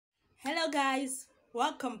Hello guys,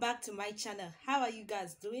 welcome back to my channel. How are you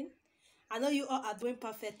guys doing? I know you all are doing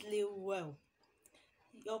perfectly well.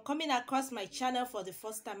 You're coming across my channel for the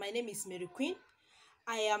first time. My name is Mary Queen.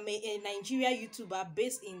 I am a Nigeria YouTuber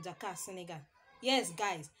based in Dakar, Senegal. Yes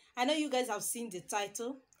guys, I know you guys have seen the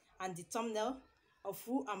title and the thumbnail of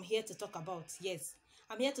who I'm here to talk about. Yes,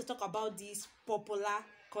 I'm here to talk about this popular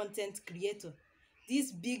content creator,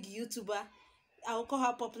 this big YouTuber. I will call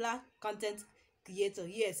her popular content creator.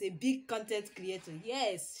 Yes, a big content creator.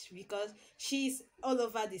 Yes, because she's all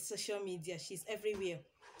over the social media. She's everywhere.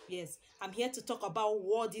 Yes, I'm here to talk about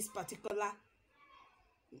what this particular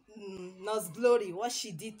Nurse Glory, what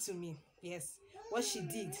she did to me. Yes, what she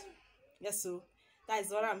did. Yes, so that is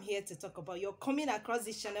what I'm here to talk about. You're coming across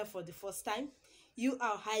this channel for the first time, you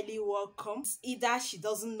are highly welcome. Either she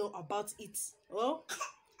doesn't know about it, or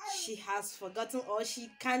she has forgotten, or she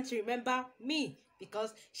can't remember me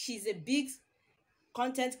because she's a big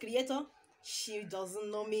content creator. She doesn't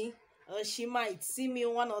know me, or she might see me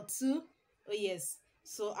one or two. Oh yes,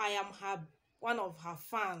 so I am her one of her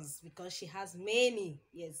fans because she has many.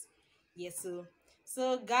 Yes,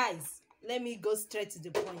 so guys, let me go straight to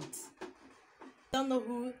the point. Don't know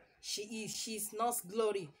who she is. She's Nurse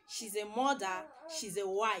Glory. She's a mother, she's a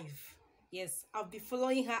wife. Yes, I've been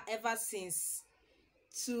following her ever since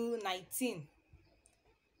 2019,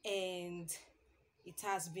 and it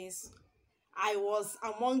has been, I was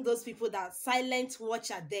among those people that silent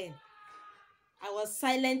watcher then. I was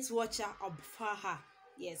silent watcher of her.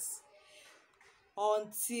 Yes,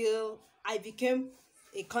 until I became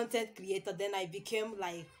a content creator. Then I became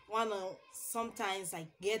like one of, sometimes I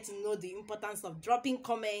get to know the importance of dropping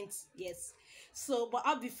comments. Yes, so but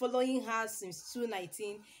I'll be following her since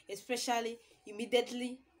 2019, especially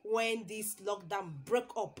immediately when this lockdown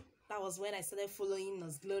broke up. That was when I started following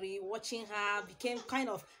Nurse Glory, watching her, became kind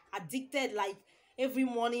of addicted. Like every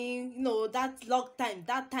morning, that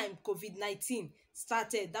time COVID-19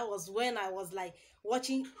 started. That was when I was like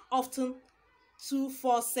watching often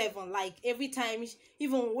 247, like every time,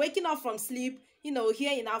 even waking up from sleep,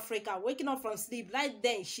 here in Africa, waking up from sleep, like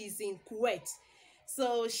then she's in Kuwait,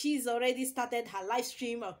 so she's already started her live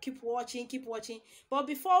stream. I'll keep watching. But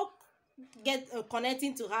before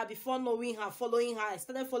connecting to her, before knowing her, following her, I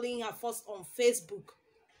started following her first on Facebook.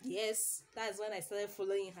 Yes, that's when I started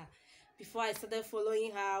following her. Before I started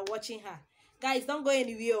following her, watching her. Guys, don't go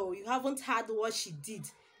anywhere. You haven't heard what she did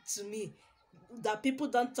to me that people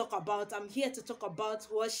don't talk about. I'm here to talk about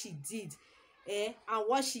what she did, and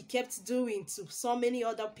what she kept doing to so many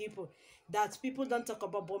other people that people don't talk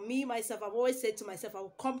about. But me myself, I've always said to myself, I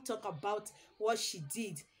will come talk about what she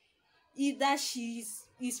did. Either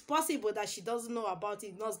it's possible that she doesn't know about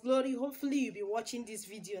it. Nurse Glory, hopefully you'll be watching this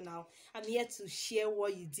video now. I'm here to share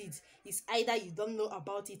what you did. It's either you don't know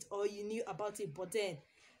about it or you knew about it, but then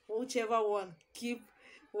whichever one, keep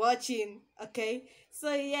watching. Okay,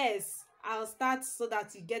 so yes, I'll start so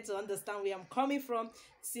that you get to understand where I'm coming from.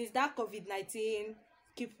 Since that COVID-19,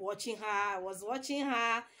 keep watching her. I was watching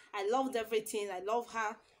her. I loved everything. I love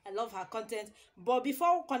her. I love her content. But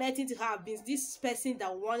before connecting to her, I've been this person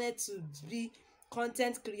that wanted to be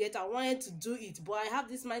content creator. I wanted to do it, but I have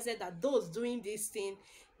this mindset that those doing this thing,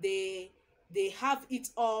 they have it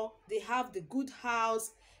all. They have the good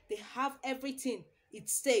house. They have everything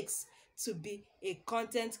it takes to be a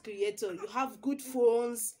content creator. You have good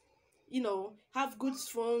phones, have good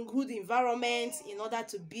phone, good environment in order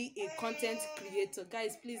to be a content creator.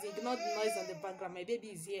 Guys, please ignore the noise on the background. My baby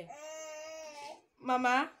is here.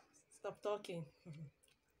 Mama, stop talking.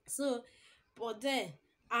 So, but then,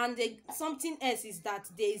 and something else is that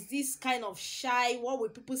there is this kind of shy, what will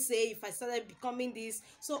people say if I started becoming this?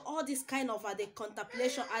 So all this kind of are the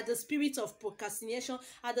contemplation, are the spirit of procrastination,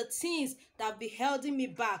 are the things that be holding me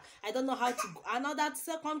back. I don't know how to go. Another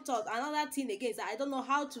second thought, another thing again is that I don't know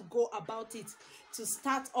how to go about it, to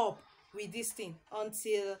start up with this thing,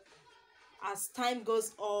 until as time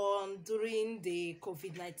goes on, during the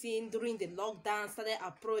COVID-19, during the lockdown started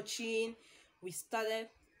approaching, we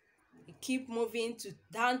keep moving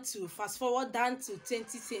to fast forward down to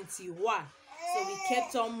 2021. So we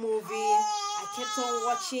kept on moving. I kept on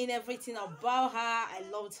watching everything about her. I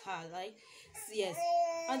loved her, like, yes,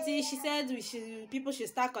 until she said people should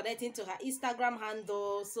start connecting to her Instagram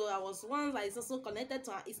handle. So I was one that is also connected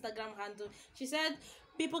to her Instagram handle. She said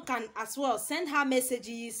people can as well send her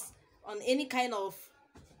messages on any kind of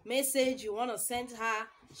message you want to send her.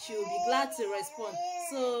 She will be glad to respond.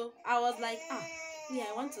 So I was like, yeah,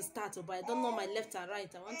 I want to start, but I don't know my left and right.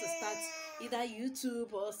 I want to start either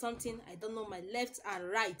YouTube or something. I don't know my left and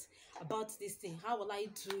right about this thing. How will I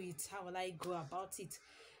do it? How will I go about it?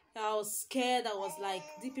 I was scared. I was like,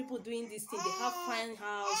 the people doing this thing, they have fine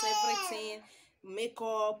house, everything,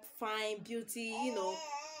 makeup, fine, beauty,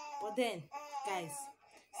 But then, guys,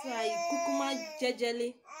 so I kukuma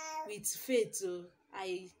jejely with Faith. So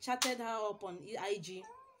I chatted her up on IG,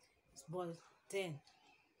 but then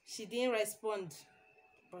she didn't respond.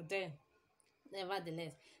 But then,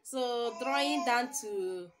 nevertheless, so drawing down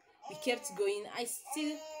to, we kept going. I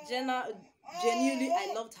still genuinely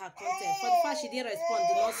I loved her content. For the fact she didn't respond,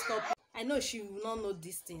 do not stop. I know she will not know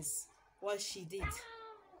these things, what she did.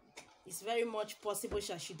 It's very much possible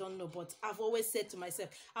that she don't know, but I've always said to myself,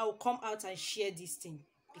 I will come out and share this thing,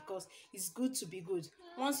 because it's good to be good.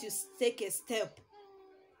 Once you take a step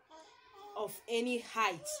of any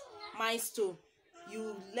height, milestone,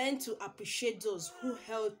 you learn to appreciate those who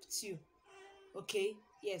helped you. Okay,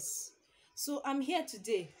 yes. So I'm here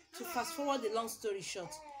today to fast forward the long story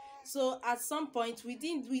short. So at some point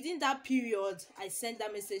within that period, I sent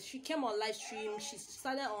that message. She came on live stream. She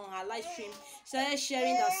started on her live stream. She started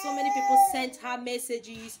sharing that so many people sent her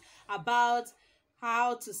messages about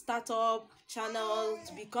how to start up channel,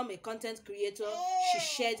 to become a content creator. She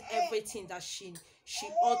shared everything that she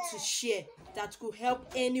ought to share that could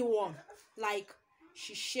help anyone. Like,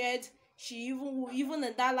 she shared, she even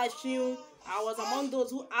in that live stream, I was among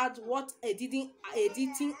those who had what editing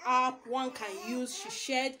app one can use. She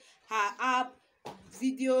shared her app,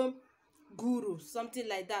 Video Guru, something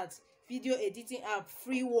like that, video editing app,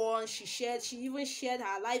 free one. She even shared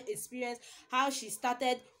her life experience, how she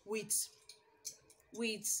started with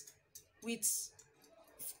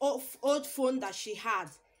old phone that she had,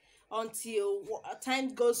 until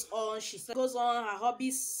time goes on, she goes on her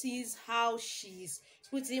hobbies, sees how she's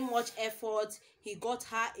putting much effort. He got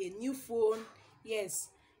her a new phone. Yes,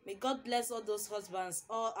 may God bless all those husbands,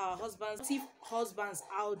 all our husbands, husbands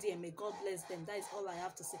out there. May God bless them. That is all I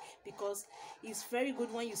have to say, because it's very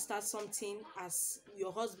good when you start something as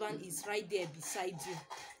your husband is right there beside you.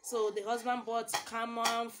 So the husband bought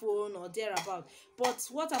camera, phone, or thereabout. But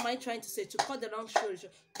what am I trying to say? To cut the long story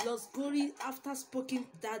short, Lost Glory, after speaking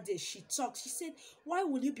that day, she talked. She said, why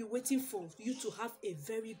will you be waiting for you to have a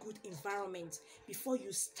very good environment before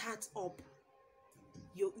you start up?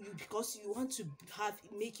 You because you want to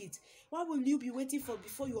make it? Why will you be waiting for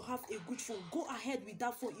before you have a good phone? Go ahead with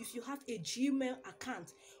that phone. If you have a Gmail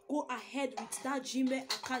account, go ahead with that Gmail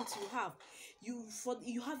account you have. You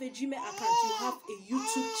have a Gmail account, you have a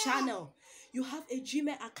YouTube channel, you have a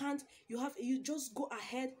Gmail account, you just go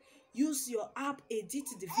ahead, use your app, edit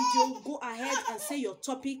the video, go ahead and say your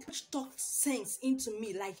topic. Talk sense into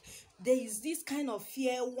me. Like, there is this kind of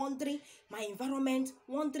fear, wondering my environment,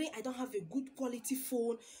 wondering I don't have a good quality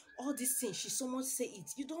phone, all these things. She so much say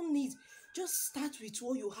it. You don't need, just start with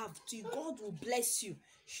what you have. God will bless you.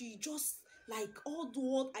 She just, like, all the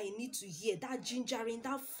word I need to hear, that gingering,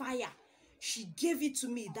 that fire, she gave it to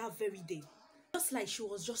me that very day. Just like she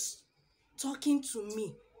was just talking to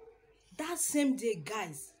me. That same day,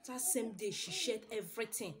 guys, that same day, she shared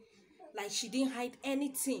everything. Like, she didn't hide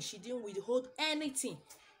anything, she didn't withhold anything.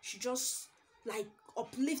 She just, like,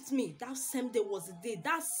 uplift me. That same day was the day.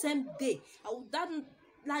 That same day, that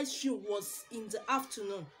live stream was in the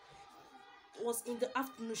afternoon.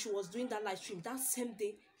 She was doing that live stream. That same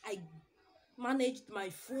day, I managed my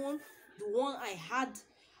phone, the one I had,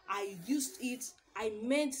 I used it. I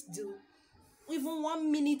meant the even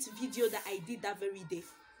 1 minute video that I did that very day.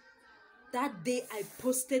 That day I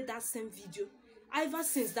posted that same video. Ever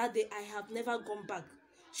since that day, I have never gone back.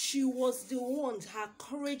 She was the one. Her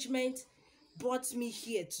encouragement brought me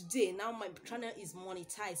here today. Now my channel is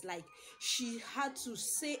monetized. Like, she had to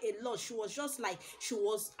say a lot. She was just like, she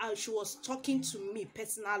was talking to me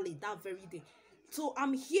personally that very day. So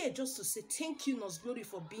I'm here just to say thank you, Lost Glory,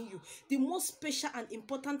 for being you. The most special and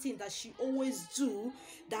important thing that she always do,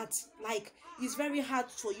 that, like, is very hard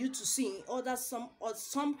for you to see in other some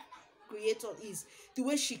creator, is the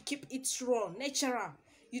way she keep it raw, natural.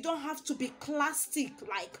 You don't have to be classic,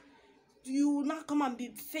 like, you not come and be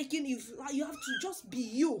faking. If you have to just be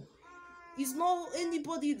you. It's not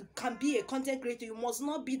anybody can be a content creator. You must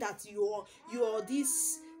not be that you're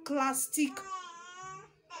this classic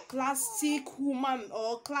woman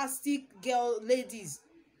or classic girl, ladies,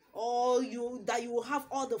 or you have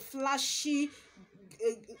all the flashy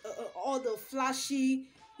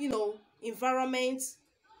environment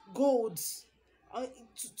golds,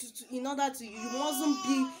 in order to, you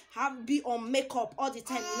mustn't be on makeup all the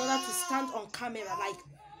time in order to stand on camera. Like,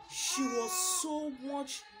 she was so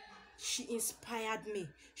much, she inspired me,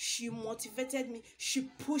 she motivated me, she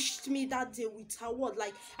pushed me that day with her word.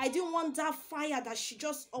 Like, I didn't want that fire that she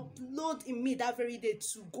just upload in me that very day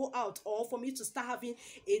to go out, or for me to start having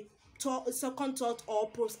a second thought or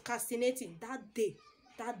procrastinating. That day,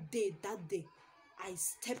 I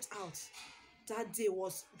stepped out. That day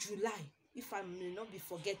was July, if I may not be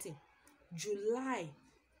forgetting. July,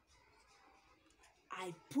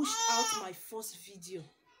 I pushed out my first video,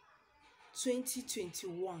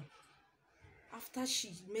 2021. After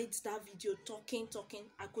she made that video talking,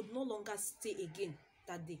 I could no longer stay again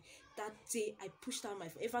that day. That day, I pushed out my,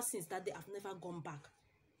 ever since that day, I've never gone back.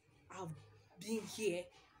 I've been here,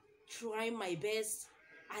 trying my best.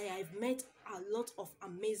 I've met a lot of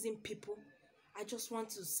amazing people. I just want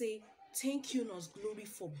to say thank you, Nurse Glory,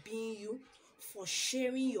 for being you, for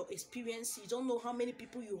sharing your experience. You don't know how many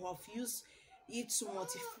people you have used it to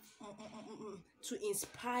motivate, to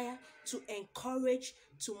inspire, to encourage,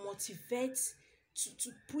 to motivate,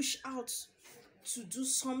 to push out, to do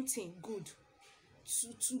something good,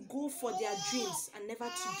 to go for their dreams and never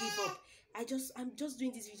to give up. I'm just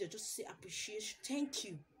doing this video just to say appreciation. Thank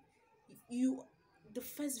you. You, the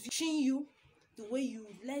first vision, you, the way you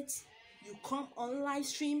let you come on live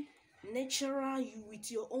stream, natural, you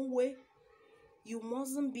with your own way. You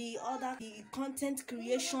mustn't be other content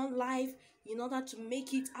creation live in order to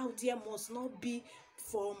make it out there. Must not be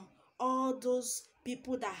from all those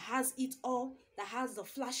people that has it all, that has the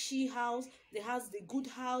flashy house, that has the good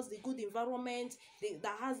house, the good environment,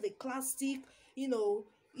 that has the classic,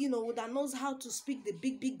 that knows how to speak the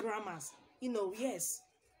big grammars. Yes,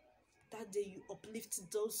 that day you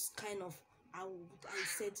uplift those kind of, I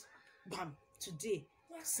said, bam, today,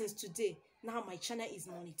 since today, now my channel is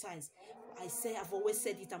monetized. I've always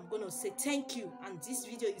said it, I'm gonna say thank you, and this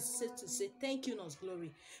video is set to say thank you, Nurse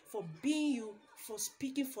Glory, for being you, for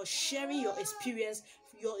speaking, for sharing your experience.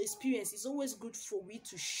 Your experience is always good for we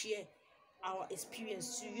to share our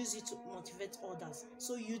experience, to use it to motivate others.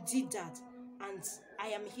 So you did that, and I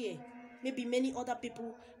am here. Maybe many other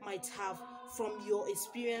people might have, from your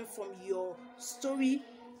experience, from your story,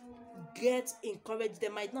 get encouraged. They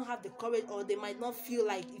might not have the courage, or they might not feel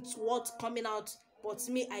like it's worth coming out, but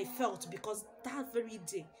me, I felt, because that very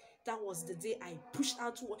day, that was the day I pushed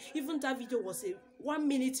out. Even that video was a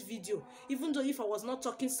 1-minute video, even though if I was not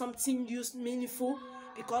talking something meaningful,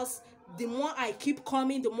 because the more I keep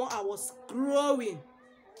coming, the more I was growing.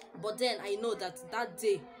 But then I know that that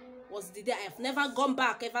day was the day. I have never gone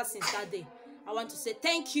back ever since that day. I want to say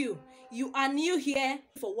thank you. You are new here,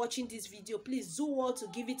 for watching this video. Please do well to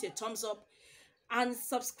give it a thumbs up and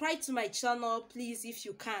subscribe to my channel, please, if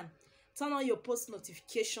you can. Turn on your post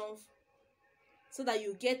notifications so that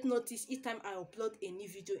you get noticed each time I upload a new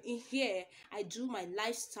video. In here, I do my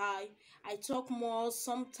lifestyle. I talk more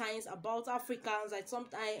sometimes about Africans. I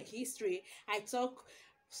sometimes history. I talk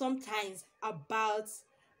sometimes about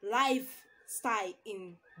lifestyle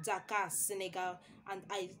in Dakar, Senegal, and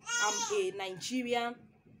I am a Nigerian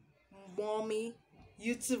mommy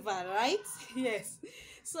YouTuber, right? Yes.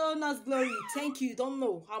 So Nurse Glory, thank you. Don't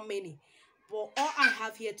know how many, but all I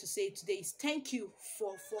have here to say today is thank you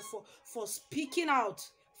for speaking out,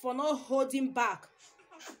 for not holding back,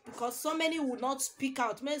 because so many would not speak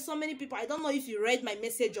out. So many people, I don't know if you read my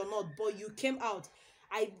message or not, but you came out.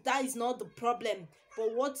 That is not the problem,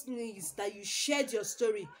 but what is that you shared your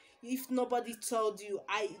story. If nobody told you,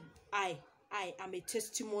 I am a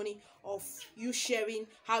testimony of you sharing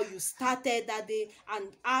how you started that day, and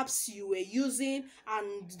apps you were using,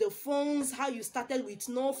 and the phones, how you started with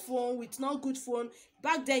no phone, with no good phone.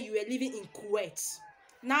 Back then you were living in Kuwait.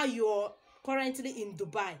 Now you're currently in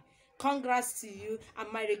Dubai. Congrats to you,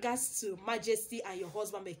 and my regards to Majesty and your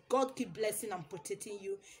husband. May God keep blessing and protecting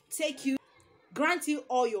you, take you, grant you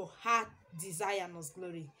all your heart desire, Nurse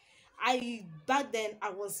Glory. Back then I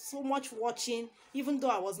was so much watching, even though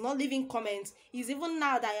I was not leaving comments. It's even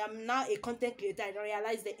now that I am now a content creator, I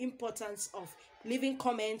realize the importance of leaving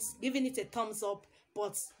comments, giving it a thumbs up.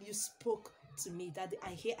 But you spoke to me that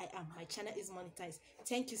here I am, my channel is monetized.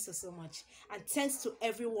 Thank you so much, and thanks to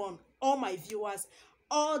everyone, all my viewers,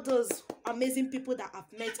 all those amazing people that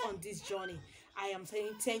I've met on this journey. I am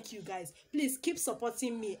saying thank you, guys. Please keep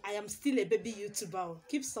supporting me. I am still a baby YouTuber.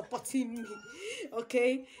 Keep supporting me.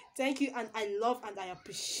 Okay, thank you, and I love and I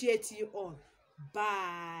appreciate you all.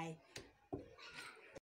 Bye.